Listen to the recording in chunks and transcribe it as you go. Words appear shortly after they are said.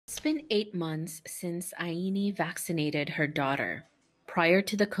been 8 months since Aini vaccinated her daughter. Prior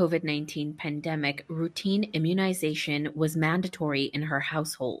to the COVID-19 pandemic, routine immunization was mandatory in her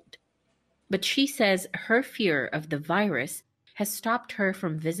household. But she says her fear of the virus has stopped her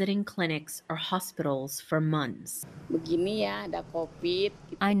from visiting clinics or hospitals for months.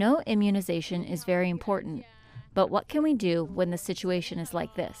 I know immunization is very important, but what can we do when the situation is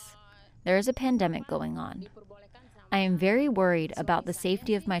like this? There is a pandemic going on. I am very worried about the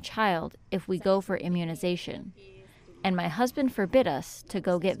safety of my child if we go for immunization. And my husband forbid us to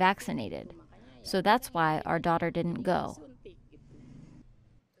go get vaccinated. So that's why our daughter didn't go.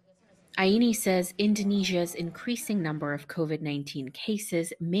 Aini says Indonesia's increasing number of COVID-19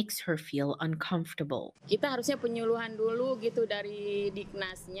 cases makes her feel uncomfortable.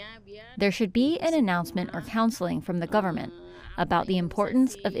 There should be an announcement or counseling from the government about the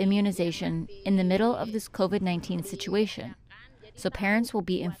importance of immunization in the middle of this COVID-19 situation, so parents will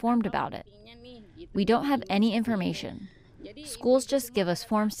be informed about it. We don't have any information. Schools just give us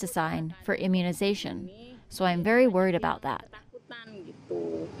forms to sign for immunization, so I'm very worried about that.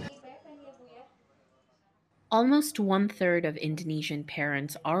 Almost 1/3 of Indonesian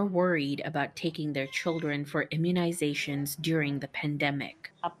parents are worried about taking their children for immunizations during the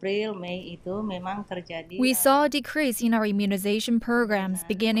pandemic. We saw a decrease in our immunization programs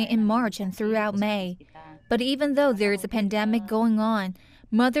beginning in March and throughout May. But even though there is a pandemic going on,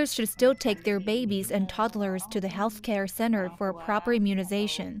 mothers should still take their babies and toddlers to the healthcare center for a proper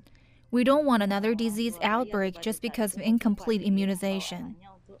immunization. We don't want another disease outbreak just because of incomplete immunization.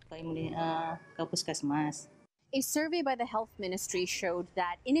 A survey by the Health Ministry showed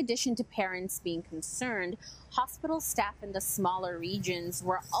that in addition to parents being concerned, hospital staff in the smaller regions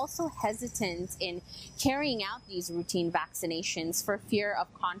were also hesitant in carrying out these routine vaccinations for fear of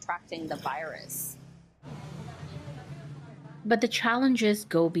contracting the virus. But the challenges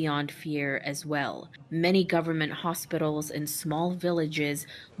go beyond fear as well. Many government hospitals in small villages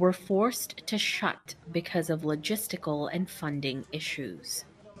were forced to shut because of logistical and funding issues.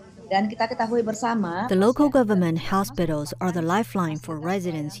 The local government hospitals are the lifeline for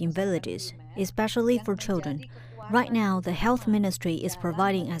residents in villages, especially for children. Right now, the health ministry is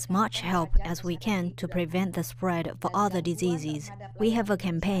providing as much help as we can to prevent the spread of other diseases. We have a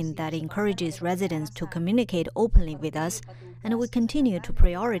campaign that encourages residents to communicate openly with us, and we continue to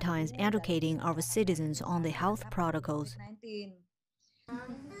prioritize educating our citizens on the health protocols.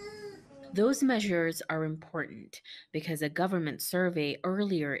 Those measures are important because a government survey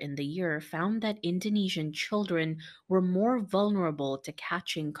earlier in the year found that Indonesian children were more vulnerable to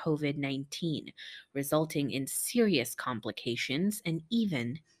catching COVID-19, resulting in serious complications and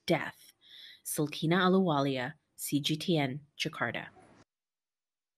even death. Sulkina Aluwalia, CGTN, Jakarta.